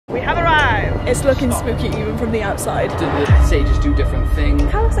We have arrived! It's looking spooky even from the outside. Do the sages do different things? It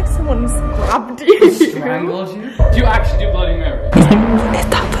kind of looks like someone's grabbed you. Strangled you? Do you actually do Bloody Mary? It's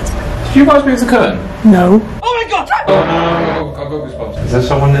that person. Do you guys move the curtain? No. Oh my god! Oh no, I've got goosebumps. Is there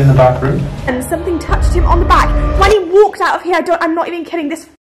someone in the back room? And something touched him on the back. When he walked out of here, I'm not even kidding, this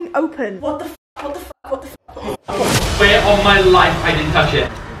f***ing open. What the f***? What the f***? What the f***? Where on my life I didn't touch it?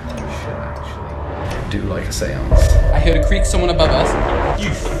 Do like a seance. I heard a creak, someone above us.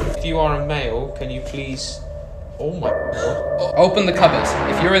 If you are a male, can you please... Oh my god. Open the cupboard,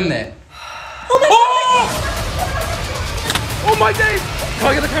 if you're in there. Oh my days! Can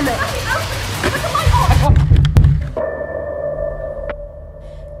I get the camera?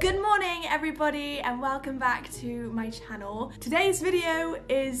 Good morning everybody and welcome back to my channel. Today's video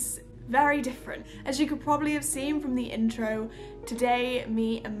is very different. As you could probably have seen from the intro, today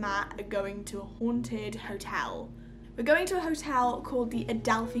me and Matt are going to a haunted hotel. We're going to a hotel called the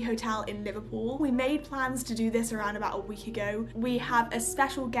Adelphi Hotel in Liverpool. We made plans to do this around about a week ago. We have a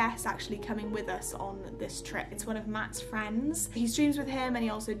special guest actually coming with us on this trip. It's one of Matt's friends. He streams with him and he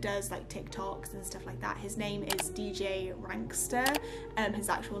also does like TikToks and stuff like that. His name is DJ Rankster. His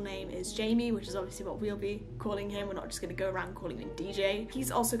actual name is Jamie, which is obviously what we'll be calling him. We're not just gonna go around calling him DJ. He's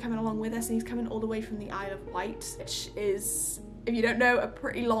also coming along with us and he's coming all the way from the Isle of Wight, which is, if you don't know, a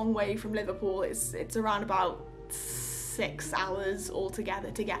pretty long way from Liverpool. It's around about 6 hours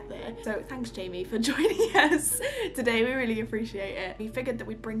altogether to get there. So thanks Jamie for joining us today, we really appreciate it. We figured that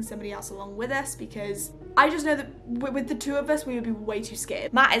we'd bring somebody else along with us because I just know that with the two of us we would be way too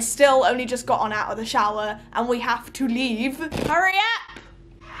scared. Matt is still only just gotten out of the shower and we have to leave. Hurry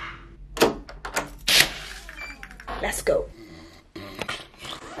up! Let's go.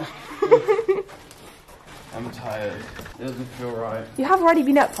 I'm tired. It doesn't feel right. You have already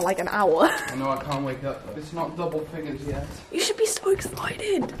been up for like an hour. I know I can't wake up. It's not double figures yet. You should be so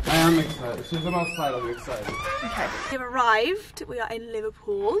excited. I am excited. As soon as I'm outside, I'll be excited. Okay. We've arrived. We are in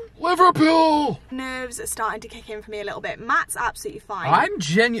Liverpool. Liverpool! Nerves are starting to kick in for me a little bit. Matt's absolutely fine. I'm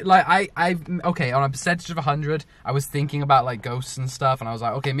genuine. Like okay, on a percentage of 100, I was thinking about like ghosts and stuff, and I was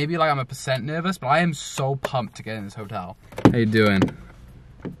like, okay, maybe like I'm a % nervous, but I am so pumped to get in this hotel. How you doing?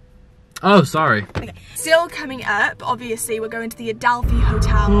 Oh, sorry. Okay. Still coming up, obviously, we're going to the Adelphi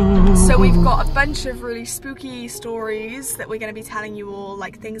Hotel. So we've got a bunch of really spooky stories that we're going to be telling you all,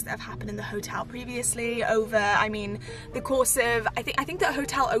 like things that have happened in the hotel previously over, I mean, the course of, I think the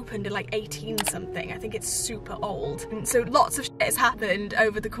hotel opened in like 18 something. I think it's super old. And so lots of shit has happened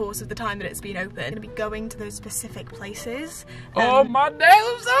over the course of the time that it's been open. We're going to be going to those specific places. Oh my days,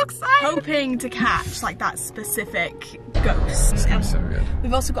 I'm so excited! Hoping to catch like that specific ghost. So good.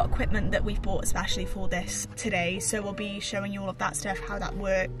 We've also got equipment that we've bought especially for this today, so we'll be showing you all of that stuff, how that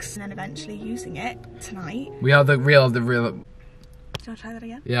works, and then eventually using it tonight. We are the real. Do you want to try that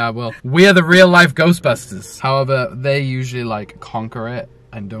again? Yeah, well, we are the real life Ghostbusters. However, they usually like conquer it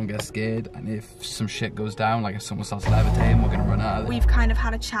and don't get scared, and if some shit goes down, like if someone starts levitating, we're gonna run out of it. We've kind of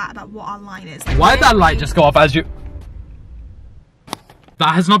had a chat about what our line is. Like, why did that light just go off as you...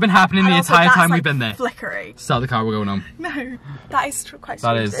 That has not been happening the entire time we've been there. Flickering. Start the car, we're going home. No, that is quite strange.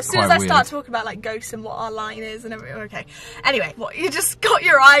 That is as soon as quite I start talking about like ghosts and what our line is and everything, okay. Anyway, what, you just got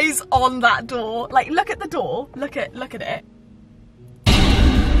your eyes on that door. Like, look at the door. Look at it.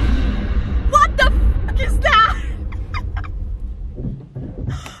 What the fuck is that?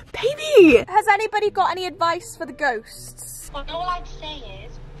 Baby! Has anybody got any advice for the ghosts? Well, all I'd say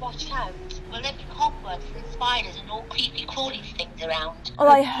is, watch out. We're living cobwebs and spiders and all creepy crawly things around. Oh,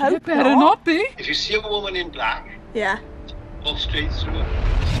 I hope It better not be. If you see a woman in black, Yeah. walk straight through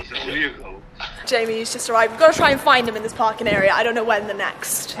her. She's all you go. Jamie's just arrived. We've got to try and find him in this parking area. I don't know when the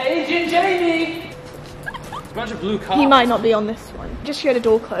next. Agent Jamie! It's a bunch of blue cars. He might not be on this one. Just heard a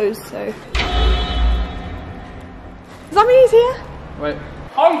door close, so. Does that mean he's here? Wait.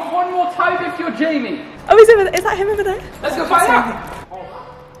 Honk one more time if you're Jamie. Oh, he's over there. Is that him over there? Let's go find out.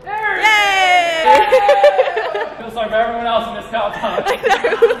 There he Yay! Feels like for everyone else in this car park.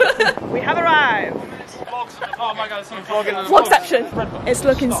 We have arrived. Oh my god, someone vlogging in the Vlog section. It's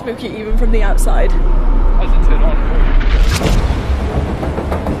looking spooky even from the outside. Doesn't turn on.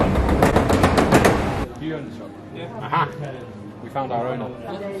 Do you own this one? Yeah. Aha. We found our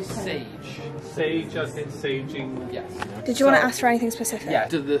owner. Sage. Sage, as in saging. Yes. Did you want to ask for anything specific? Yeah.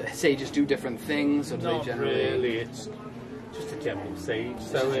 Do the sages do different things, or do Not they generally? really, it's just a general sage.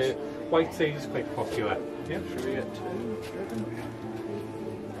 So white sage is quite popular. Yeah, should we get two?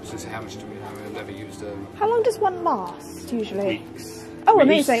 So how much do we have? I've never used them. How long does one last, usually? Weeks. Oh,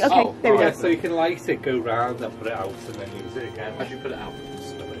 amazing. Okay, Oh, there we go. Yeah, so you can light it, go round, and put it out, and then use it again. As you put it out,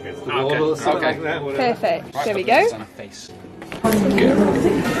 stuff against the wall or something Okay. like that, whatever. Perfect. Right, There we I'll put go. this on a face.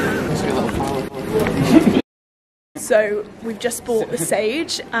 So we've just bought the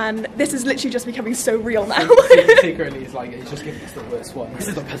sage, and this is literally just becoming so real now. Secretly, it's like, it's just giving us the worst one. This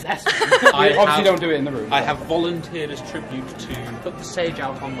is a possessed one. I obviously don't do it in the room. I have volunteered as tribute to put the sage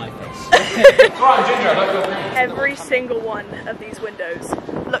out on my face. Right, Ginger, let's go. Every single one of these windows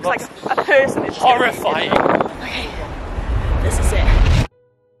looks like a person is Horrifying. Okay, this is it.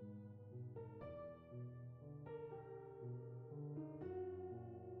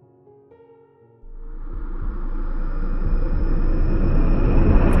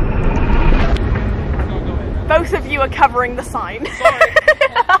 Both of you are covering the sign. Sorry.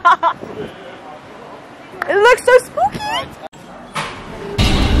 It looks so spooky.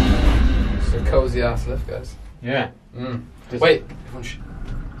 It's a cozy ass lift, guys. Yeah. Wait.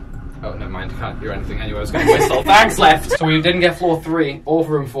 Oh, never mind. Can't do anything anyway. I was going to whistle. Thanks, left. So we didn't get floor 3 or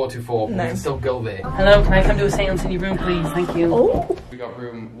room 424. But we can still go there. Hello, can I come to a seance in your room, please? Thank you. Oh. We got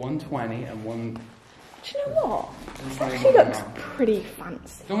room 120 and one. Do you know what? This actually looks pretty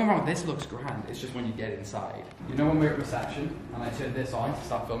fancy. Don't get me wrong, this looks grand. It's just when you get inside. You know when we're at reception and I turned this on to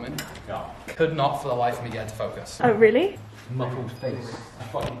start filming? Yeah. Could not for the life of me get it to focus. Oh, really? Muffled face.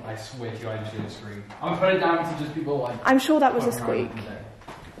 I swear to you, I didn't see the screen. I'm gonna put it down to just people like. I'm sure that was a squeak.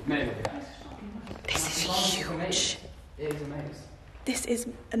 Maybe. This is huge. It is amazing. This is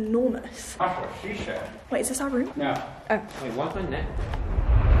enormous. That's what she said. Wait, is this our room? Yeah. Oh. Wait, why's my neck?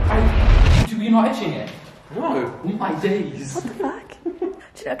 You're not itching it? No. Oh my days. What the fuck? Do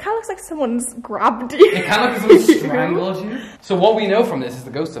you know, it kind of looks like someone's grabbed you. It kind of looks like someone strangled you. So what we know from this is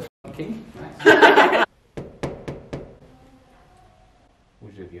the ghost of king. Nice.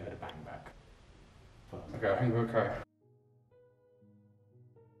 Would you have heard a bang back? Okay, I think we're okay.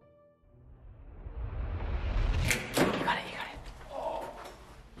 You got it. Oh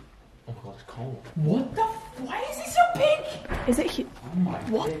my god, it's cold. What the? Why is he so big? Is it huge? Oh my.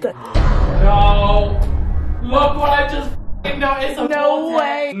 What the? No! Look what I just noticed! No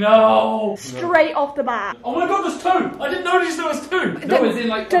way! No! Straight off the bat. Oh my god, there's 2! I didn't notice there was 2! No, it's in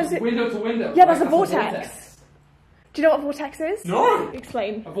like Does it- window to window. Yeah, that's Like, a vortex. Do you know what vortex is? No!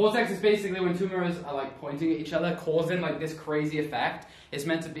 Explain. A vortex is basically when two mirrors are like pointing at each other, causing like this crazy effect. It's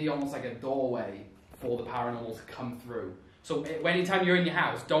meant to be almost like a doorway for the paranormal to come through. So anytime you're in your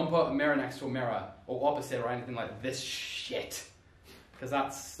house, don't put a mirror next to a mirror or opposite or anything like this shit. Because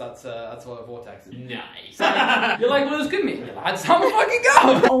that's what a vortex is. Nice. You're like, well, it was good meeting you, lads. How we fucking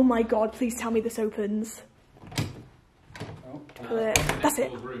go? Oh my god, please tell me this opens. Oh, That's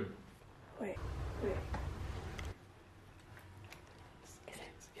it. Room. Wait. Is it?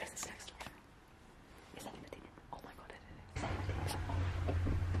 Yes, it's next door. Is anybody in? Oh my god, it is.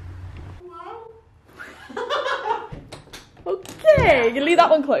 Wow. Okay, you can leave that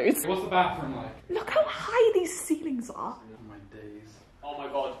one closed. What's the bathroom like? Look how high these ceilings are. Oh my days. Oh my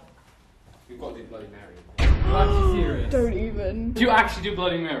god. You've got to do Bloody Mary. You're actually serious? Don't even. Do you actually do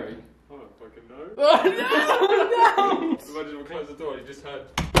Bloody Mary? I don't fucking know. Oh no! Imagine we close the door and you just heard.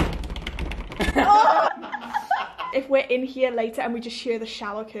 If we're in here later and we just hear the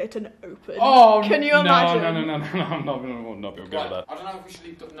shower curtain open, Oh, can you imagine? No, I'm not be okay with that. I don't know if we should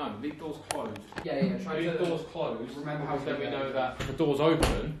leave doors. No, leave doors closed. Yeah, try Leave to doors closed. remember how then to we do know that. that if the door's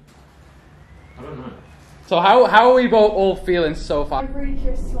open. I don't know. So how are we both all feeling so far? I'm really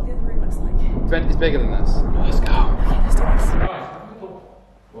curious to see what the other room looks like. It's bigger than this. Let's go. Okay, let's do this. Right.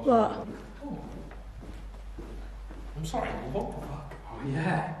 What? I'm sorry. What the fuck? Oh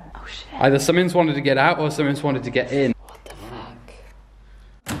yeah. Oh shit. Either someone's wanted to get out or someone's wanted to get in. What the fuck?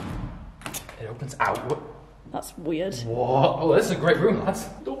 It opens out. That's weird. What? Oh, this is a great room, lads.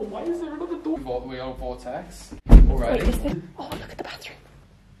 Why is there another door? We are vortex Wait, already. is this? Oh, look at the bathroom.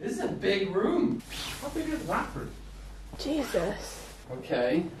 This is a big room. How big is that room? Jesus.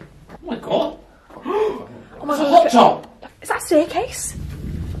 Okay. Oh my god. Oh my It's a god. hot look tub. Is that a staircase?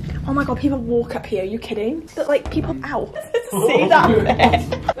 Oh my god, people walk up here. Are you kidding? But like people. Ow. See that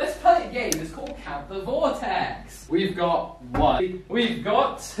there? Let's play a game. It's called Count the Vortex. We've got 1. We've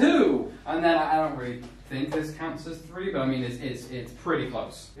got 2. And then I don't really think this counts as 3, but I mean it's pretty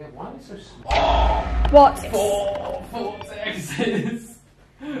close. Yeah, why are they so small? What? 4 vortexes.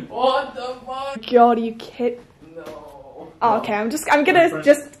 What the fuck? God, are you kidding? No. Oh, okay, I'm gonna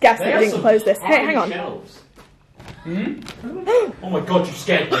just guess that we didn't close this. Hey, hang on. Shelves. Hmm? Oh my god, you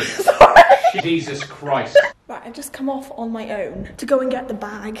scared me. Jesus Christ. Right, I've just come off on my own to go and get the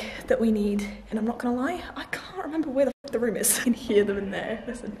bag that we need, and I'm not gonna lie, I can't remember where the room is. I can hear them in there.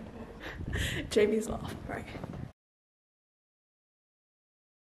 Listen. Jamie's laugh. Right.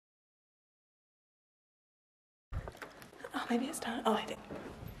 Oh, maybe it's down. Oh, I did.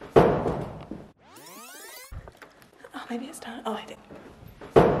 Oh, maybe it's down. Oh, I did.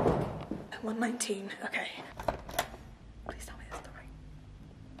 119. Okay.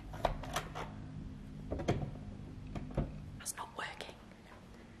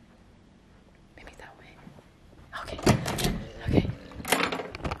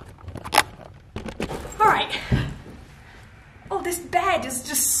 bed is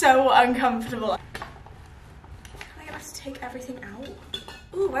just so uncomfortable. I'm gonna have to take everything out.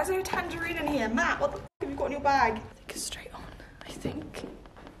 Ooh, where's there a tangerine in here? Matt, what the f have you got in your bag? I think it's straight on, I think.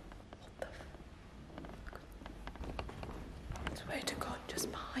 What the f? I swear to God,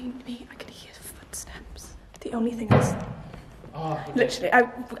 just behind me, I can hear footsteps. The only thing is, literally,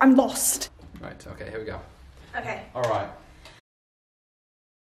 I'm lost. Right, okay, here we go. Okay. Alright.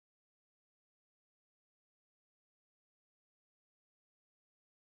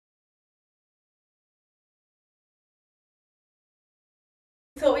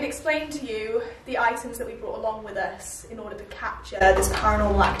 Thought we'd explain to you the items that we brought along with us in order to capture this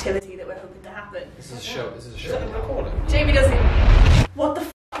paranormal activity that we're hoping to happen. This is a show. This is a show. Jamie doesn't. What the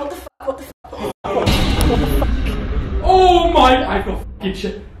f? What the f? What the f? Oh my! I got fucking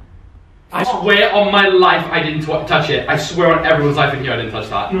shit. I swear on my life I didn't touch it. I swear on everyone's life in here I didn't touch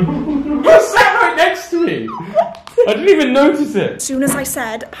that. You sat right next to me. I didn't even notice it. As soon as I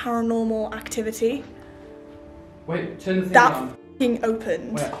said paranormal activity, Wait, turn the thing that on. f***ing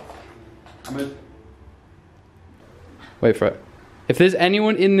opened. Wait for it. If there's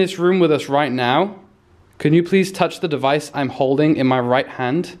anyone in this room with us right now, can you please touch the device I'm holding in my right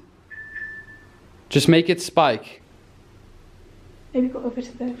hand? Just make it spike. Maybe go over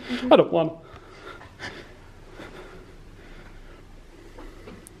to the... I don't want.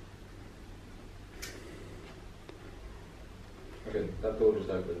 Okay, that door just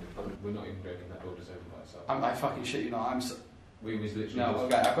opened. We're not even joking, that door just opened by itself. I fucking shit you not. We was literally No, just...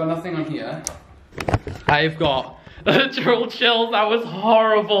 okay, I've got nothing on here. I've got literal chills. That was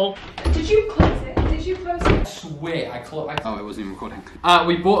horrible. Did you close it? Did you close it? I swear, oh, it wasn't even recording.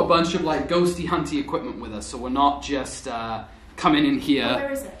 We bought a bunch of like ghosty hunty equipment with us, so we're not just coming in here. Oh,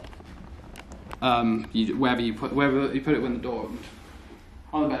 where is it? Wherever you put it when the door opened.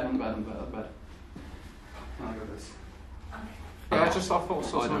 On the bed. I got this. I just thought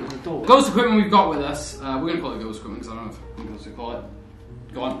something on the door. Ghost equipment we've got with us. We're gonna call it ghost equipment because I don't know what else to call it.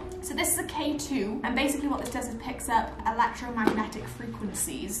 Go on. So this is a K2, and basically what this does is picks up electromagnetic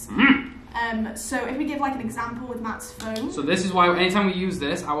frequencies. So if we give like an example with Matt's phone. So this is why anytime we use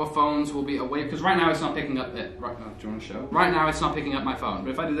this, our phones will be away, because right now it's not picking up it. Right now, do you want to show? Right now it's not picking up my phone,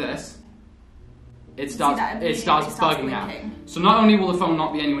 but if I do this, it starts bugging out. So not only will the phone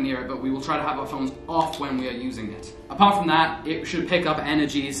not be anywhere near it, but we will try to have our phones off when we are using it. Apart from that, it should pick up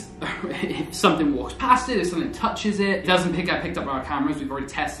energies if something walks past it, if something touches it. It doesn't get picked up by our cameras. We've already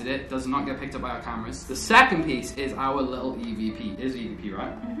tested it. It does not get picked up by our cameras. The second piece is our little EVP. It is EVP,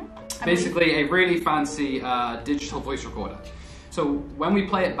 right? Mm-hmm. Basically a really fancy digital voice recorder. So when we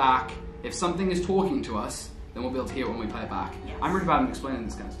play it back, if something is talking to us, then we'll be able to hear it when we play it back. Yes. I'm really bad at explaining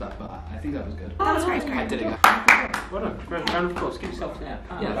this kind of stuff, but I think that was good. That was great. I did it. Well done. Round of applause. Give yourself an air.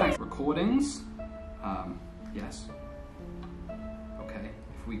 Yeah, thanks. Recordings. Yes. Okay.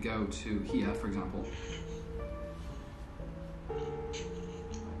 If we go to here, for example.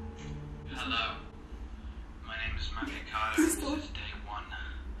 Hello. My name is Matthew Carter. This is day 1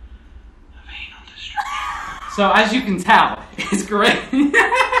 of Anal Destruction. So as you can tell, it's great. You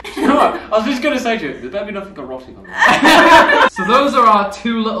know what? I was just going to say to you, there better be nothing erotic on that. So those are our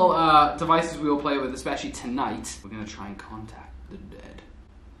two little devices we will play with, especially tonight. We're going to try and contact the dead.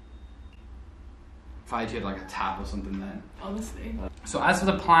 If I had like a tap or something then. Honestly. So as for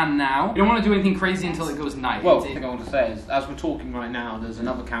the plan now, we don't want to do anything crazy until it goes night. Well, the thing I want to say is, as we're talking right now, there's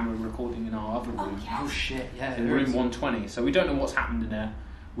another camera recording in our other room. Oh shit, yeah. In room 120. So we don't know what's happened in there.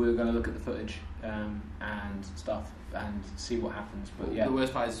 We're going to look at the footage and stuff and see what happens. But yeah. The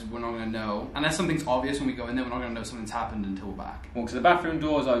worst part is we're not going to know. Unless something's obvious when we go in there, we're not going to know something's happened until we're back. Well, because the bathroom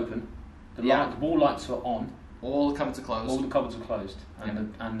door is open. The wall lights are on. All the cupboards are closed. All the cupboards are closed.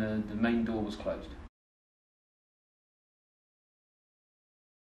 And, the main door was closed.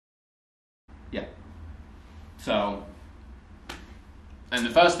 Yeah. So... And the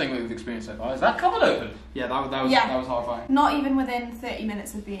first thing we've experienced so far is that cupboard open. Yeah, that was horrifying. Not even within 30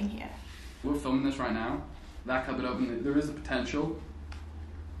 minutes of being here. We're filming this right now. That cupboard open. There is a potential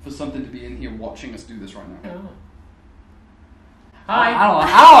for something to be in here watching us do this right now. Oh. Hi. I don't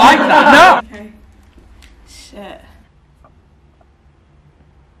like that. No. Okay. Shit.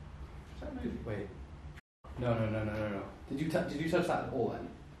 Is that moving? Wait. No. Did you touch that at all then?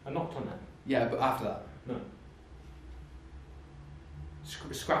 I knocked on that. Yeah, but after that. No.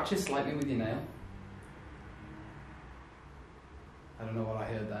 Scratch it slightly with your nail. I don't know what I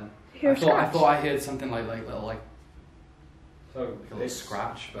heard then. I thought I heard something like little So a little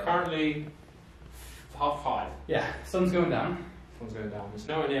scratch. But currently 5:30. Yeah, sun's going down. Sun's going down. There's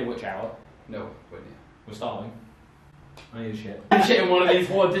nowhere near which hour. No, wait. We're starting. I need a shit. I'm shitting one of these.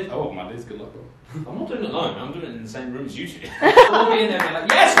 Oh man, this is good luck, bro. I'm not doing it alone, I'm doing it in the same room as you two. We'll be in there and be like,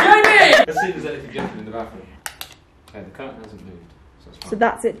 yes, join me! Let's see if there's anything different in the bathroom. Okay, the curtain hasn't moved, so that's fine. So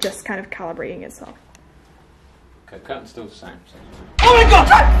that's it, just kind of calibrating itself. Okay, the curtain's still the same. So. Oh my god!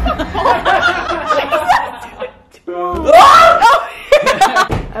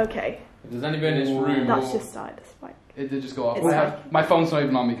 Okay. If there's anybody in this room, That's just started to spike. it did just go off. It's My phone's not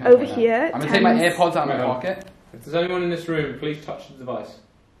even on me. Over here, I'm gonna take my Tam's- AirPods out of my pocket. If there's anyone in this room, please touch the device.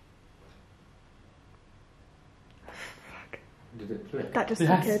 Did it click? That just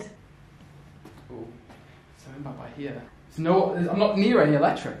Yes. flickered. Oh, something about by here. I'm not near any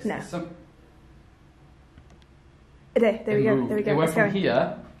electrics. No. There we go. There we go. It went It's from going.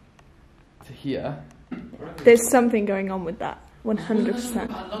 here to here. There's something going on with that. 100%.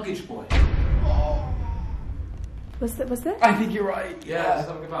 That luggage boy. Was there? I think you're right. Yeah, there's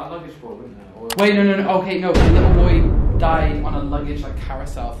something about a luggage boy, wasn't there? Or... Wait, no. Okay, no. The little boy died on a luggage like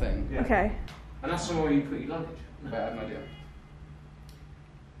carousel thing. Yeah. Okay. And that's somewhere you put your luggage. Wait, I have no idea.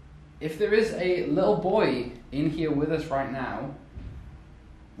 If there is a little boy in here with us right now,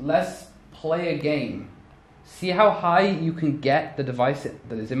 let's play a game. See how high you can get the device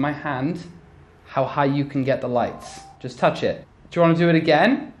that is in my hand, how high you can get the lights. Just touch it. Do you want to do it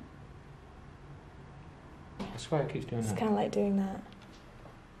again? I swear it keeps doing It's that. kind of like doing that.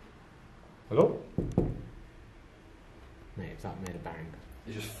 Hello? Mate, if that made a bang.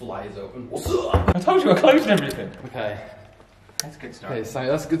 It just flies open. I told you I closed everything. Okay. That's a good start. Okay, so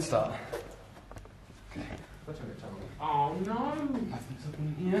that's a good start. Oh no! Nothing's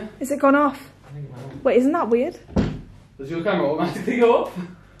open in here. Is it gone off? Wait, isn't that weird? Does your camera automatically go up?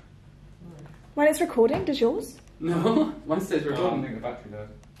 When it's recording, does yours? No. Mine says I don't recording. think the battery does.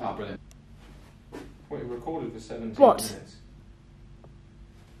 Ah, brilliant. Wait, it recorded for 17 What? minutes.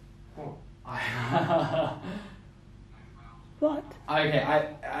 What? What?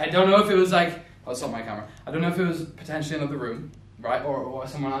 Okay, I don't know if it was like... Oh, it's not my camera. I don't know if it was potentially another room, right? Or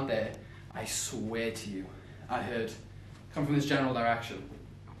someone out there. I swear to you, I heard come from this general direction.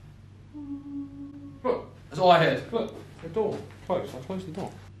 Look, that's all I heard. Look, the door. Closed. I closed the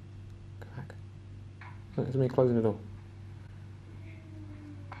door. Go back. Look, it's me closing the door.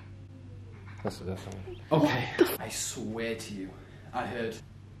 That's something. Okay. I swear to you, I heard...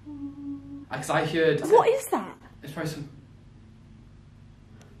 Because I heard... What is that? It's probably some...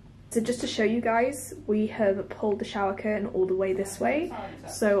 So just to show you guys, we have pulled the shower curtain all the way this way.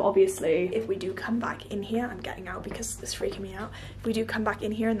 So obviously, if we do come back in here, I'm getting out because it's freaking me out. If we do come back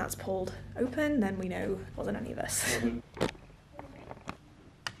in here and that's pulled open, then we know it wasn't any of this. Was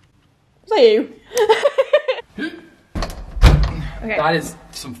that you? Okay. That is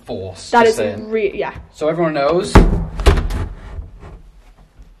some force. That just is saying. yeah. So everyone knows...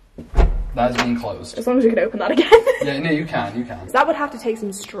 That is being closed. As long as you can open that again. Yeah, no, you can. That would have to take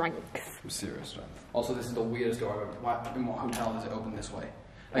some strength. Some serious strength. Also, this is the weirdest door I've ever... Why, in what hotel does it open this way?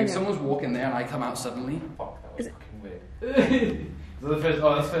 I Like, know. someone's walking there and I come out suddenly. Fuck, that was fucking weird.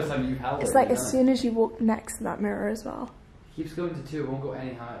 That's the first time you've held It's it, like isn't as it? soon as you walk next to that mirror as well. Keeps going to 2, it won't go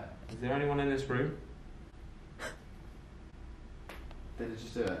any higher. Is there anyone in this room? Did it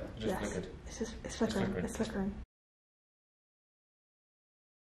just do it? Just flickered. It's flickering. flickering. It's flickering.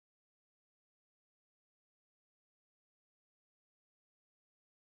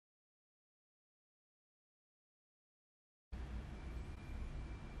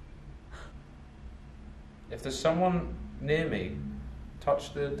 If there's someone near me,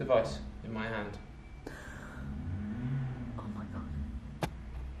 touch the device in my hand. Oh my god.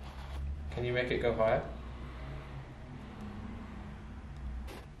 Can you make it go higher?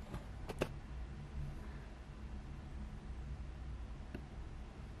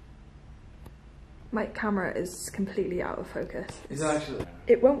 My camera is completely out of focus. Is it actually...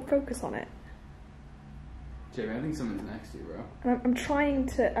 It won't focus on it. Jerry, I think someone's next to you, bro. And I'm trying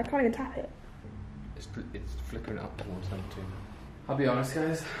to... I can't even tap it. It's flickering up towards them too. I'll be honest,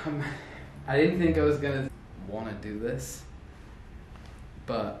 guys. I didn't think I was gonna want to do this,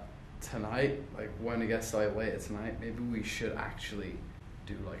 but tonight, like when it gets started later tonight, maybe we should actually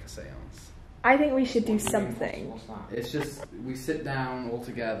do like a seance. I think we should do something. What's that? It's just we sit down all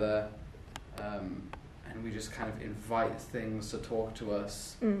together, and we just kind of invite things to talk to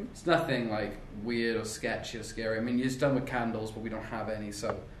us. Mm. It's nothing like weird or sketchy or scary. I mean, you're done with candles, but we don't have any,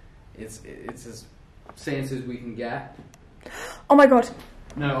 so it's as seance as we can get. Oh my god.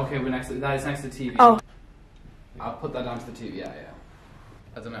 No, okay, that is next to the TV. Oh. I'll put that down to the TV, yeah.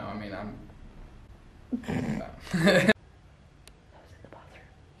 I don't know, I mean, I'm...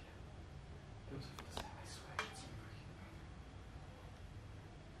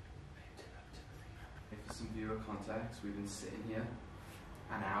 For some viewer context, we've been sitting here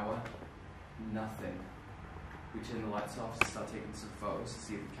an hour, nothing. We turn the lights off to start taking some photos to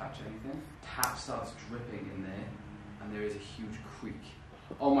see if we catch anything. Tap starts dripping in there, and there is a huge creak.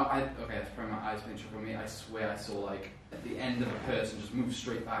 Oh my, okay, that's probably my eyes playing trick on me. I swear I saw like at the end of a person just move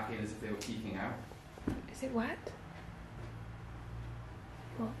straight back in as if they were peeking out. Is it wet?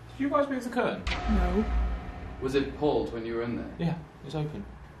 What? Did you guys move the curtain? No. Was it pulled when you were in there? Yeah, it's open.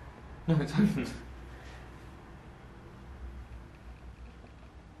 No, it's open.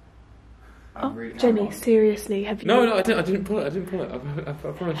 Jamie, seriously, have you... No, I didn't pull it. I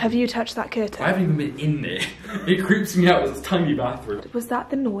promise. Have you touched that curtain? I haven't even been in there. It creeps me out. It's a tiny bathroom. Was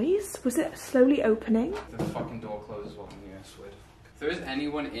that the noise? Was it slowly opening? The fucking door closes while I'm here, I swear. If there is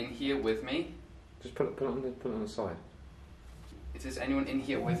anyone in here with me... Just put it on the side. If there's anyone in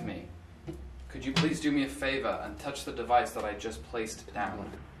here with me, could you please do me a favour and touch the device that I just placed down?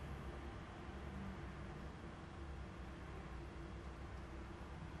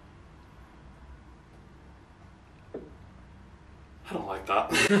 I don't like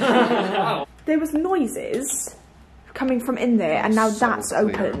that. There was noises coming from in there, and now that's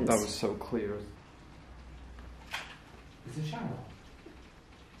opened. That was so clear. Is it a shower?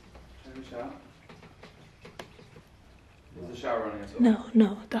 Is there a shower? Is the shower running at all?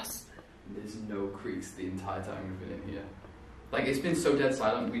 No, that's... There's no creaks the entire time we've been in here. Like, it's been so dead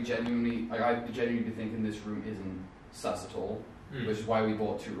silent, we genuinely, like, I'd genuinely be thinking this room isn't sus at all, which is why we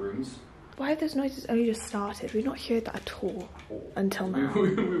bought 2 rooms. Why have those noises only just started? We've not heard that at all until now.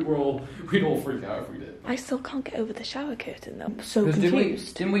 We'd all freak out if we did. I still can't get over the shower curtain though. I'm so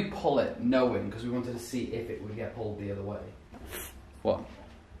confused. Didn't we pull it knowing, because we wanted to see if it would get pulled the other way? What?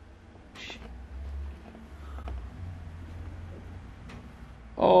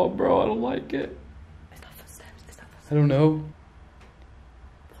 Oh, bro, I don't like it. Is that footsteps? Is that footsteps? I don't know.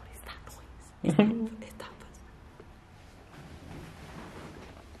 What is that noise? Is that footsteps?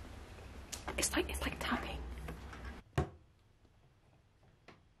 It's like tapping.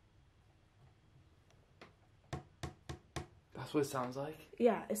 That's what it sounds like?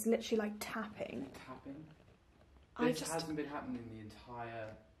 Yeah, it's literally like tapping. Tapping? This hasn't been happening the entire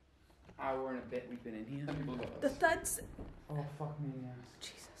hour and a bit we've been in here. The thuds... Oh, fuck me in the ass.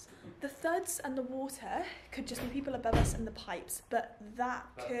 Jesus. The thuds and the water could just be people above us and the pipes, but that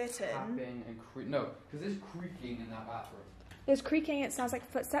curtain... Tapping and no, because there's creaking in that bathroom. There's creaking, it sounds like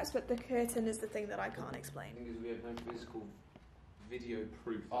footsteps, but the curtain is the thing that I can't explain. The thing is, we have no physical video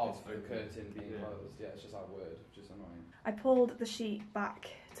proof of the curtain being closed. Yeah, it's just that word, which is annoying. I pulled the sheet back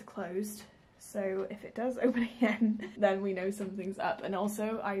to closed, so if it does open again, then we know something's up. And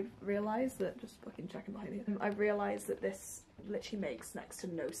also, I realised that, just fucking checking behind you, I realised that this literally makes next to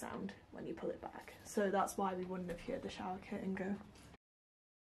no sound when you pull it back. So that's why we wouldn't have heard the shower curtain go.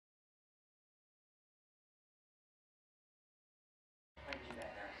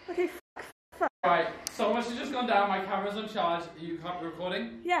 Okay, fuck. Right, so much has just gone down, my camera's on charge. Are you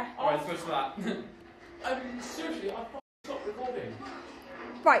recording? Yeah. Alright, switch to that. Seriously, I stopped recording.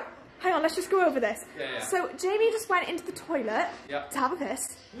 Right, hang on, let's just go over this. Yeah. So, Jamie just went into the toilet to have a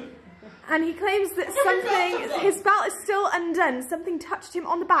piss. And he claims that his belt is still undone. Something touched him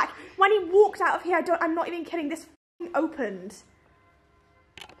on the back. When he walked out of here, I'm not even kidding, this opened.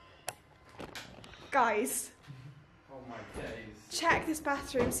 Guys. Oh my days. Check this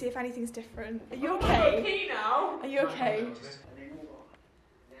bathroom, see if anything's different. Are you okay? Are you okay?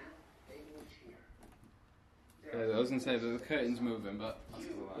 Yeah, I was gonna say the curtain's moving, but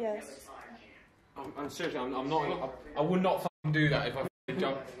yes. I'm seriously, I'm not. I would not fucking do that if I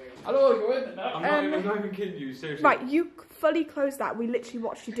jumped. Hello, go in. I'm not even kidding you, seriously. Right, you fully closed that. We literally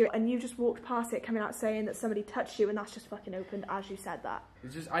watched you do it, and you just walked past it, coming out saying that somebody touched you, and that's just fucking opened as you said that.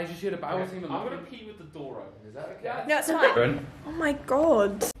 I just heard a bowel thing. I'm gonna pee with the door open. Is that okay? Yeah. No, it's fine. Oh my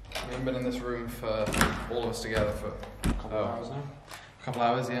god. We haven't been in this room for all of us together for a couple of hours now. A couple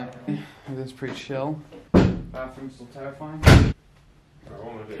hours, yeah. Everything's pretty chill. Bathroom's still terrifying.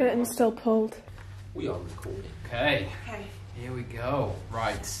 Curtain's still pulled. We are recording. Okay. Here we go.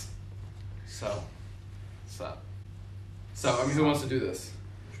 Right. So, I mean, who wants to do this?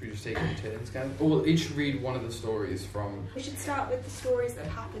 Should we just take it in turns, guys? Or we'll each read one of the stories from... We should start with the stories that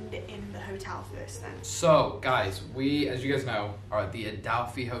happened in the hotel first then. So, guys, we, as you guys know, are at the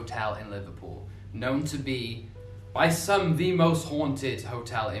Adelphi Hotel in Liverpool. Known to be, by some, the most haunted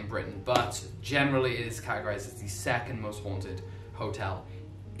hotel in Britain. But generally it is categorized as the 2nd most haunted hotel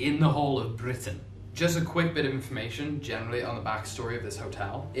in the whole of Britain. Just a quick bit of information, generally, on the backstory of this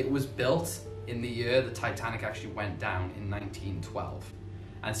hotel. It was built in the year the Titanic actually went down in 1912,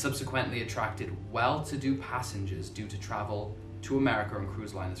 and subsequently attracted well-to-do passengers due to travel to America on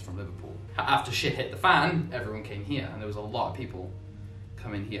cruise liners from Liverpool. After shit hit the fan, everyone came here, and there was a lot of people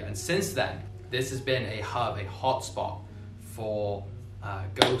coming here. And since then, this has been a hub, a hotspot for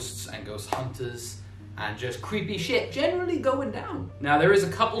ghosts and ghost hunters and just creepy shit generally going down. Now, there is a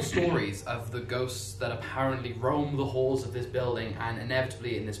couple stories of the ghosts that apparently roam the halls of this building and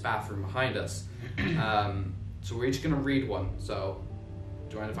inevitably in this bathroom behind us. So we're each gonna read one. So,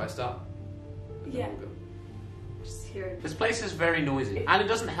 do you mind if I start? Yeah. Just hear it. This place is very noisy, and it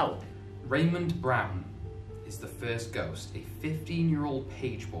doesn't help. Raymond Brown is the first ghost, a 15-year-old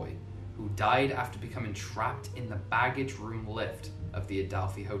page boy who died after becoming trapped in the baggage room lift of the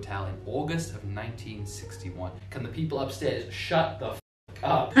Adelphi Hotel in August of 1961. Can the people upstairs shut the f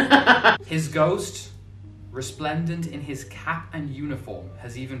up? His ghost, resplendent in his cap and uniform,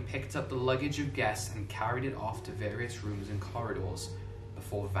 has even picked up the luggage of guests and carried it off to various rooms and corridors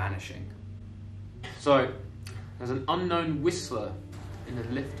before vanishing. So, there's an unknown whistler in the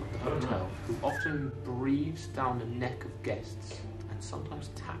lift of the hotel who often breathes down the neck of guests and sometimes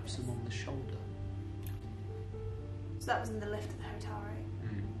taps them on the shoulder. So that was in the lift of the hotel,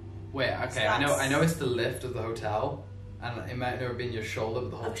 right? Wait, okay, So I know it's the lift of the hotel, and it might never been your shoulder,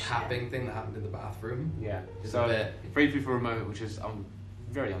 but the whole Oh, shit. tapping thing that happened in the bathroom. Yeah. Is So, a bit. briefly for a moment, which is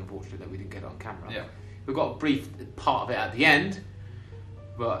very unfortunate that we didn't get it on camera. Yeah. We've got a brief part of it at the end,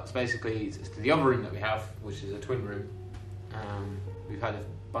 but it's basically it's the other room that we have, which is a twin room. We've had a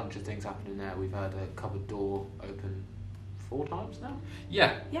bunch of things happen in there. We've had a cupboard door open 4 times now.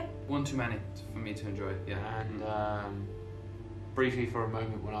 Yeah. Yeah. One too many for me to enjoy. Yeah. And briefly for a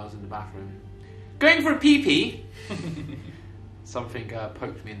moment when I was in the bathroom, going for a pee-pee, something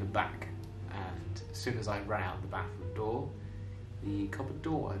poked me in the back, and as soon as I ran out the bathroom door, the cupboard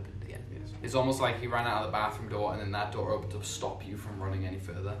door opened again. It's almost like he ran out of the bathroom door, and then that door opened to stop you from running any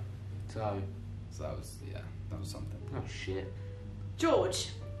further. So that was something. Oh shit. George,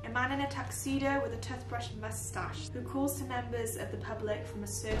 a man in a tuxedo with a toothbrush and mustache, who calls to members of the public from a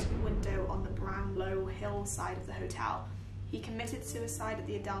certain window on the Brownlow Hill side of the hotel. He committed suicide at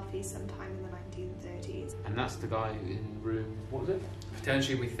the Adelphi sometime in the 1930s. And that's the guy in room, what was it?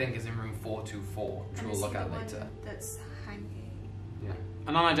 Potentially we think is in room 424, which And we'll is look he at the one later. that's hanging? Yeah.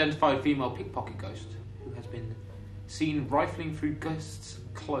 An unidentified female pickpocket ghost who has been seen rifling through ghosts'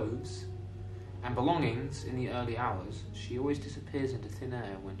 clothes and belongings in the early hours. She always disappears into thin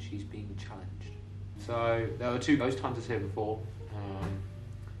air when she's being challenged. So there were 2 ghost hunters here before,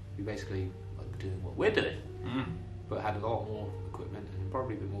 who basically like doing what we're doing, but had a lot more equipment and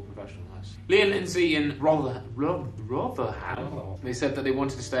probably a bit more professionalised. Lee and Lindsay in Rotherham, they said that they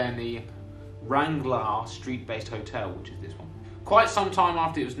wanted to stay in the Wrangler street-based hotel, which is this one, quite some time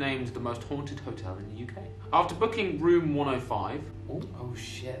after it was named the most haunted hotel in the UK. After booking room 105... Oh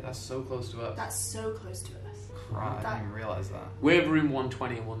shit, that's so close to us. That's so close to us. Right, I didn't even realise that. We have room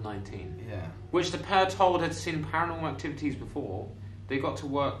 120 and 119. Yeah. Which the pair told had seen paranormal activities before. They got to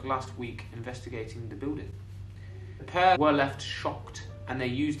work last week investigating the building. The pair were left shocked, and they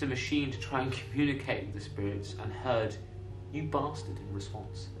used a machine to try and communicate with the spirits and heard, "You bastard," in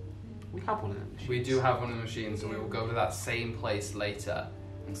response. We have one of them machines. We do have one of the machines, so we will go to that same place later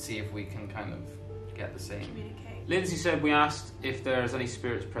and see if we can kind of get the same. Communicate. Lindsay said we asked if there's any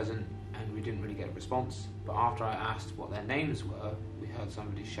spirits present, and we didn't really get a response. But after I asked what their names were, we heard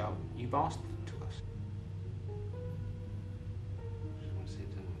somebody shout, "You bastard," to us. Just want to see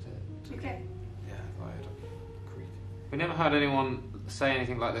if anyone said it. Okay. Yeah, I heard a creak. We never heard anyone say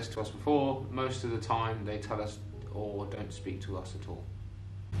anything like this to us before. Most of the time they tell us or don't speak to us at all.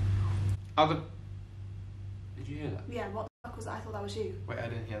 Did you hear that? Yeah, what the fuck was that? I thought that was you. Wait, I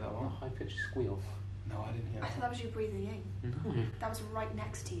didn't hear that A one. high-pitched squeal. No, I didn't hear I that. thought that was you breathing in. No. That was right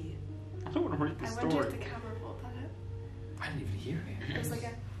next to you. I don't want to read the I wonder story. if the camera brought that up. I didn't even hear it. It was like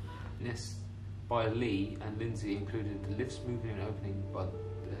a... This by Lee and Lindsay included the lifts moving and opening by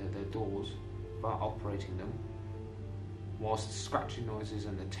their doors while operating them, whilst scratching noises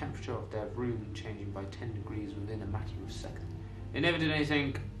and the temperature of their room changing by 10 degrees within a matter of seconds. They never did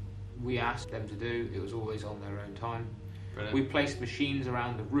anything we asked them to do. It was always on their own time. Brilliant. We placed machines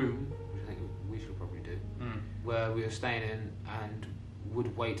around the room, which I think we should probably do, where we were staying in, and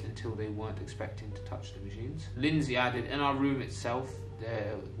would wait until they weren't expecting to touch the machines. Lindsay added, in our room itself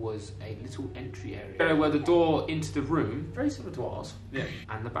there was a little entry area where the door into the room, very similar to ours,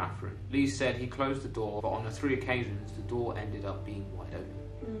 and the bathroom. Lee said he closed the door, but on the 3 occasions the door ended up being wide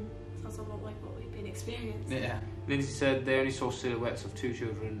open. Sounds a lot like what we've been experiencing. Yeah. Lindsay said they only saw silhouettes of 2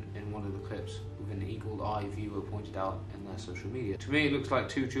 children in one of the clips, with an eagle-eye viewer pointed out in their social media. To me it looks like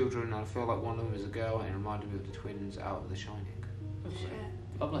 2 children, and I feel like one of them is a girl, and it reminded me of the twins out of The Shining. Shit.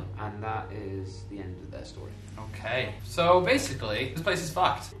 Lovely. And that is the end of their story. Okay. So basically, this place is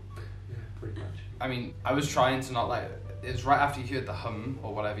fucked. pretty much. I mean, I was trying to not like. It was right after you heard the hum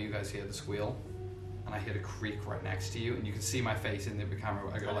or whatever you guys hear, the squeal, and I heard a creak right next to you, and you can see my face in the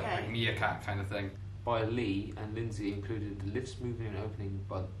camera. I got like a meerkat kind of thing. By Lee and Lindsay included the lifts moving and opening,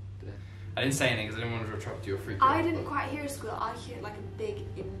 but I didn't say anything because I didn't want to interrupt you or freak you out. I didn't quite hear a squeal. I hear like a big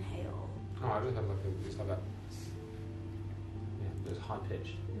inhale. Oh, I just have like that. Yeah, it was high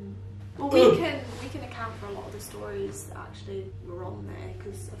pitched. Well, we can account for a lot of the stories that actually were on there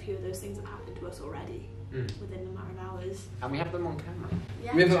because a few of those things have happened to us already within a matter of hours. And we have them on camera.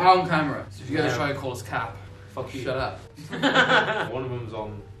 Yeah. We have them on camera. So if you guys try to call us Cap, fuck you. Shut up. One of them's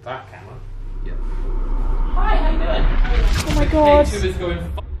on that camera. Yeah. Hi, how you doing? Oh my god. K2 is going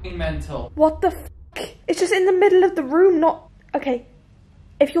fucking mental. What the f***? It's just in the middle of the room, not... Okay.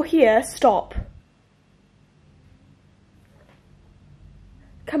 If you're here, stop.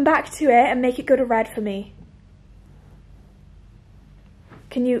 Come back to it and make it go to red for me.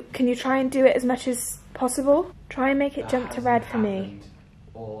 Can you try and do it as much as possible? Try and make it jump to red for me.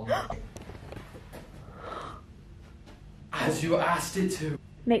 As you asked it to.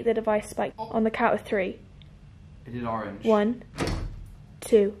 Make the device spike on the count of 3. It did orange. 1,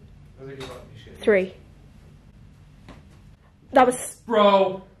 2, 3. That was...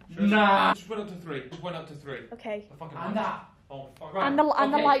 Bro, nah. Just went up to 3. Just went up to 3. Okay. And that. Oh, fuck. And the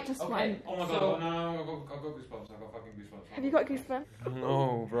light just went. Oh my god, oh, no, I've got goosebumps. I've got fucking goosebumps. Have you got goosebumps?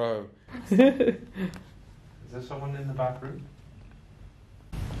 No, bro. Is there someone in the back room?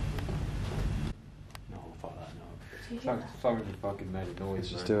 No, fuck that, no. Someone fucking made a noise. Let's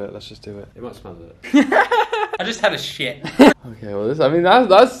just do it, let's just do it. It might smell it. I just had a shit. Okay, well, that's weird.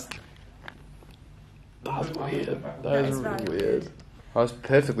 That is very weird. That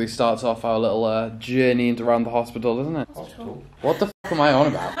perfectly starts off our little journey into around the hospital, doesn't it? Hospital. What the f am I on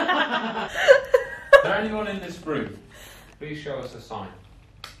about? Is there anyone in this room? Please show us a sign.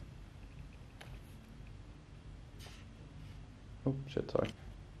 Oh shit, sorry.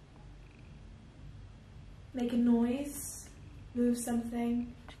 Make a noise. Move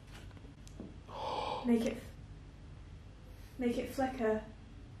something. Make it flicker.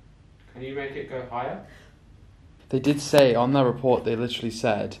 Can you make it go higher? They did say on their report, they literally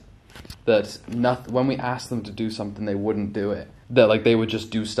said that when we asked them to do something, they wouldn't do it. That like they would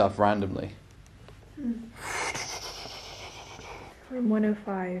just do stuff randomly. Room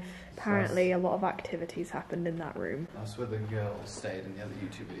 105. Apparently a lot of activities happened in that room. That's where the girl stayed in the other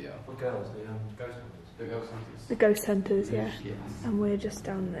YouTube video. What girls? The ghost hunters. The ghost hunters. The ghost hunters, yeah. Yes. And we're just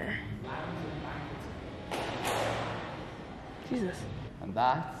down there. Jesus. And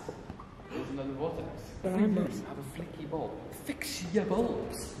that is another vortex. Behind us. Have a flicky bulb. Fix your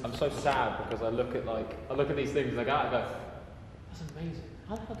bulbs. I'm so sad because I look at these things and I go, that's amazing.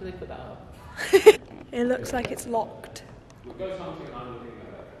 How the hell do they put that up? It looks like it's locked. We'll go something and I'm looking at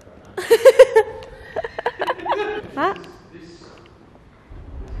that. Matt?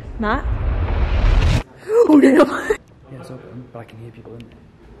 Matt? Oh no! Yeah, it's open, but I can hear people in there.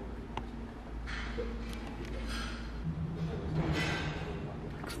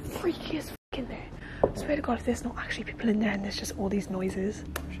 It's freaky as f in there. I swear to God, if there's not actually people in there and there's just all these noises.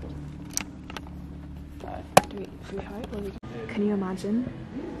 Do we hide? Or can you imagine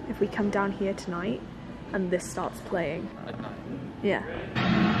if we come down here tonight and this starts playing? At night. Yeah.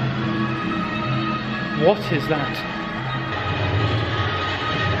 What is that?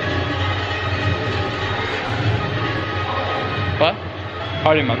 What?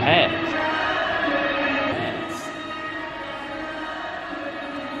 Hiding my pants.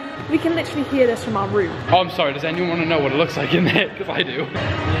 We can literally hear this from our room. Oh, I'm sorry, does anyone want to know what it looks like in there? Because I do.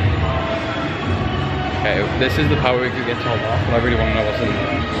 Okay, this is the power we could get told off, but I really want to know what's in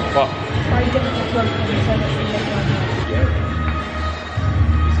there. What? Very difficult to understand.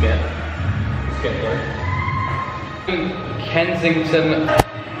 Scared. Kensington.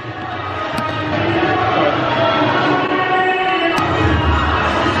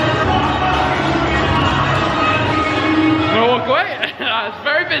 No, walk away. It's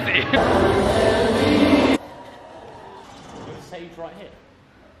very busy. Saved right here.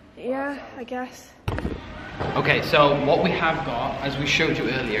 Yeah, I guess. Okay, so what we have got, as we showed you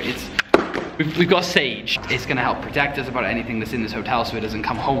earlier, we've got sage. It's gonna help protect us about anything that's in this hotel so it doesn't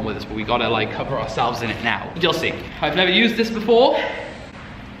come home with us, but we gotta like cover ourselves in it now. You'll see. I've never used this before.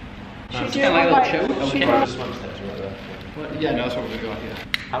 It's kind of like a little show. Okay. Yeah, no, that's what we've got here.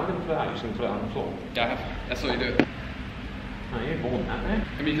 How are we going to put it out? Just going to put it on the floor? Yeah, that's what you do. No, you ain't born that, man.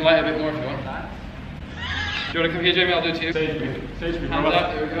 I mean, you can light a bit more if you want. Do you want to come here, Jamie? I'll do it to you. Sage me, Hands brother.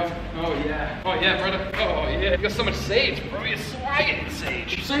 up, there we go. Oh yeah. Oh yeah, brother. Oh yeah. You got so much sage, bro. You're swagging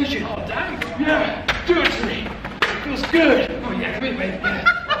sage. Sage? Oh damn. Yeah. Do it to me. It feels good. Oh yeah, come here, baby. Yeah.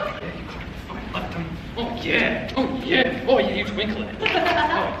 yeah. Oh yeah. Oh yeah, you twinkle it. Oh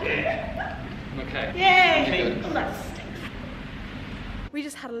yeah. Okay. Yay! Good. We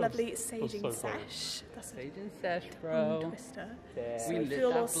just had a lovely saging sesh. That's a Saging sesh, tongue bro. twister. Yeah. So We we lit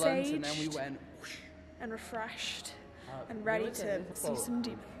feel all that blunt and then we saged went. and refreshed and ready to see some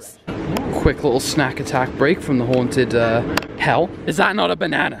demons. Quick little snack attack break from the haunted hell. Is that not a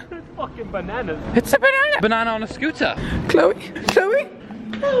banana? It's fucking bananas. It's a banana! Banana on a scooter. Chloe? Chloe?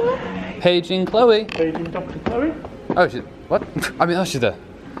 Paging Chloe. Paging Dr. Chloe. Oh, she, what? I mean, oh, she's there.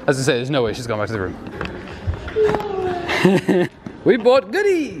 As I say, there's no way she's gone back to the room. We bought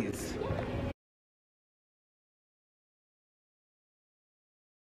goodies!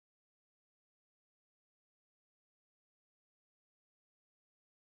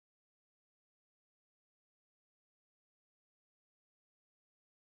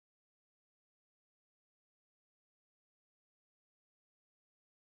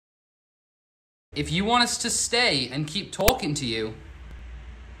 If you want us to stay and keep talking to you,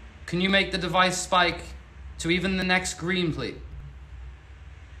 can you make the device spike to even the next green, please?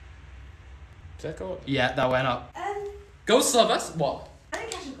 Did that go up? Yeah, that went up. Ghost lovers? What? I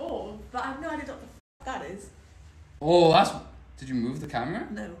didn't catch an orb, but I have no idea what the f that is. Oh, that's... Did you move the camera?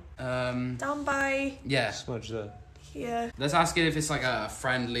 No. Down by Yeah. Smudge there. here. Let's ask it if it's like a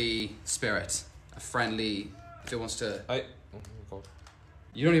friendly spirit. A friendly... If it wants to... Oh my god.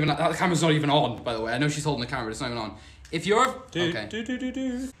 You don't even... That camera's not even on, by the way. I know she's holding the camera, but it's not even on. If you're... Okay.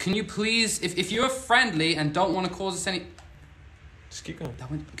 Can you please... If you're friendly and don't want to cause us any... Just keep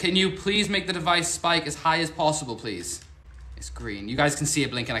going. Can you please make the device spike as high as possible, please? It's green. You guys can see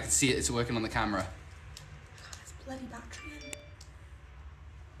it blinking. I can see it. It's working on the camera. God, it's bloody battery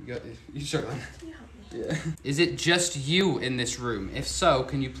in. You struggling? Can you help me? Yeah. Is it just you in this room? If so,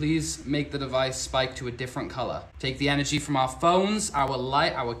 can you please make the device spike to a different color? Take the energy from our phones, our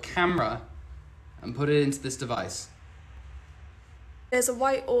light, our camera, and put it into this device. There's a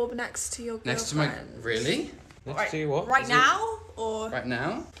white orb next to your girlfriend. Next to my... Really? Let's see what. Right now? Or... Right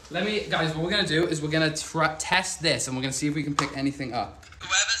now? Guys, what we're gonna do is we're gonna test this and we're gonna see if we can pick anything up.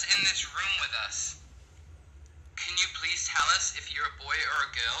 Whoever's in this room with us, can you please tell us if you're a boy or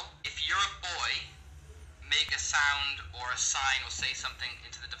a girl? If you're a boy, make a sound or a sign or say something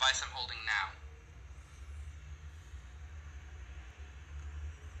into the device I'm holding now.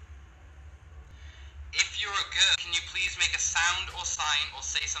 If you're a girl, can you please make a sound or sign or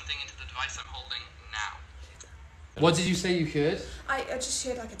say something into the device I'm holding now? What did you say you heard? I just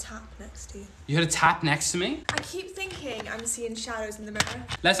heard like a tap next to you. You heard a tap next to me? I keep thinking I'm seeing shadows in the mirror.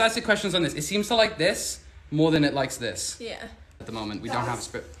 Let's ask the questions on this. It seems to like this more than it likes this. Yeah. At the moment, we don't have a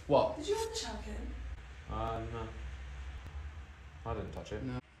spirit. What? Did you have the shower curtain? No. I didn't touch it.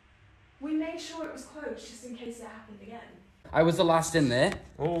 No. We made sure it was closed just in case it happened again. I was the last in there.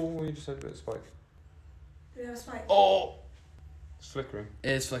 Oh, you just had a bit of spike. Did it have a spike? Oh! It's flickering.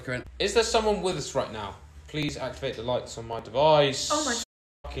 It is flickering. Is there someone with us right now? Please activate the lights on my device. Oh my...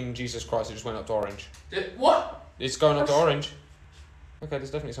 Fucking Jesus Christ, it just went up to orange. What? It's going up to orange. Okay,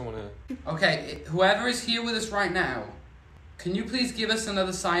 there's definitely someone here. Okay, whoever is here with us right now, can you please give us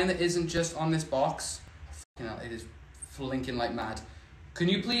another sign that isn't just on this box? Fucking hell, it is blinking like mad. Can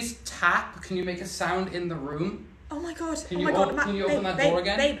you please tap? Can you make a sound in the room? Oh my god. Can oh you my god. can you open that door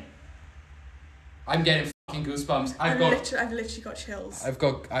again? Babe. I'm getting fucking goosebumps. I've literally got chills.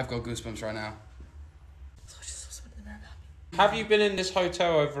 got goosebumps right now. So I just saw someone in the mirror about me. Have you been in this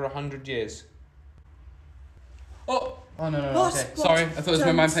hotel over 100 years? Oh! Oh no. What? Okay. What? Sorry, I thought it was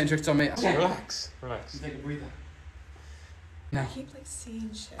my mind playing tricks on me. Relax. Take a breather. No. I keep like seeing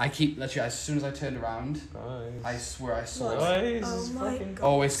shit. I keep literally as soon as I turned around, Guys. I swear I saw What? it. Oh my god.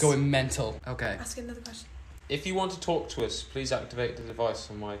 Oh, it's going mental. Okay. Ask another question. If you want to talk to us, please activate the device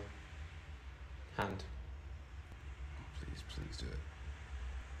on my hand. Please do it.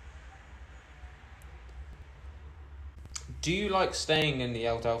 Do you like staying in the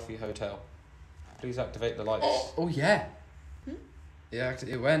Adelphi Hotel? Please activate the lights. Oh yeah. Yeah,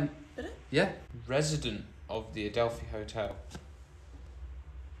 it went. Did it? Yeah. Resident of the Adelphi Hotel.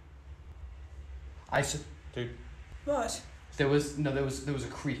 Dude. What? There was a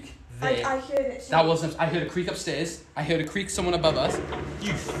creak there. I heard it. That wasn't. I heard a creak upstairs. I heard a creak someone above us.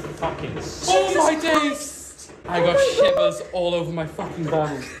 You fucking... Oh my days! I got shivers all over my fucking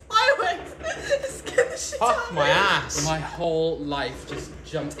body. Fireworks! It scared the shit out Fuck of my me. ass. My whole life just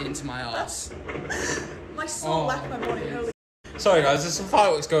jumped into my ass. My soul Oh. left my body. Holy. Sorry guys, there's some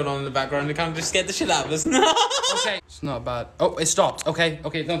fireworks going on in the background. It kind of just scared the shit out of us. Okay. It's not bad. Oh, it stopped. Okay,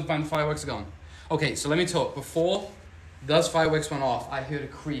 no, fine. Fireworks are gone. Okay, so let me talk. Before those fireworks went off, I heard a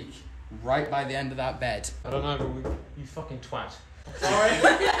creak right by the end of that bed. I don't know, but you fucking twat. Sorry.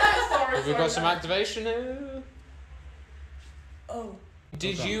 Have we got some activation here? Oh.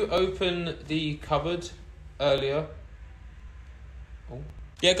 Did you open the cupboard earlier? Oh.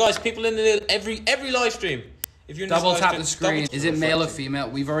 Yeah, guys, people in every live stream. If you're in Double this tap live the stream, screen. Is it male or female?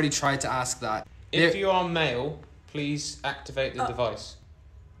 We've already tried to ask that. If you are male, please activate the device.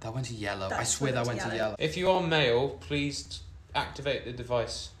 That went to yellow. That I swear that went to yellow. If you are male, please activate the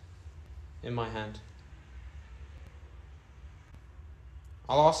device in my hand.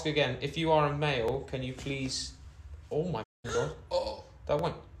 I'll ask again. If you are a male, can you please... Oh my god. Oh. That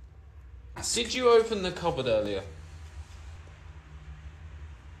went... Did you open the cupboard earlier?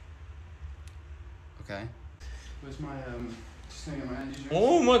 Okay. Where's my, just gonna get my energy drink.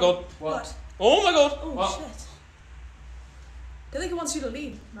 Oh my god. What? Oh my god. Oh, What? shit. I think he wants you to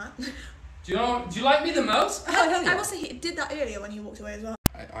leave, Matt. Do you like me the most? I will say he did that earlier when he walked away as well.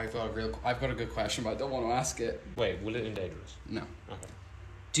 I've got a good question, but I don't want to ask it. Wait, will it endanger us? No. Okay.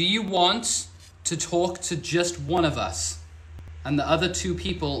 Do you want to talk to just one of us, and the other two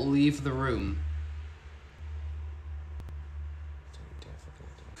people leave the room?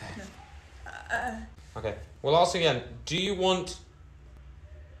 Okay. Okay. We'll ask again. Do you want...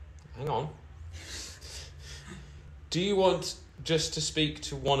 Hang on. Do you want just to speak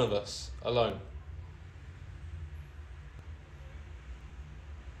to one of us alone?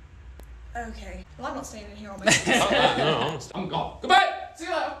 Okay. Well, I'm not staying in here on my No, I'm gone. Goodbye. See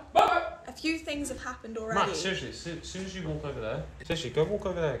you later. Bye. A few things have happened already. Matt, seriously, as soon as you walk over there... Seriously, go walk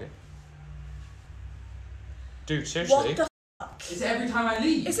over there again. Dude, seriously. What the fuck? It's every time I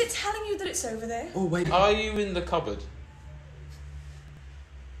leave. Is it telling you that it's over there? Oh wait. Are you in the cupboard?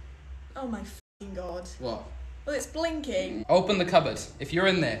 Oh my fucking god. What? Well, it's blinking. Open the cupboard. If you're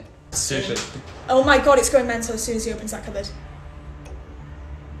in there. Seriously. Oh my god, it's going mental as soon as he opens that cupboard.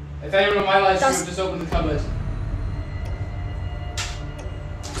 If anyone on my live stream That's- would just open the cupboard.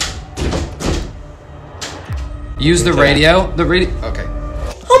 Use the radio. The radio. Okay.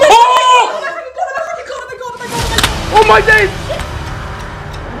 Oh my god! Oh my fucking god! Oh my fucking god! Oh my god! Oh my god! Oh my days!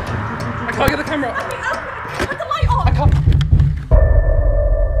 I can't get the camera. Oh my god!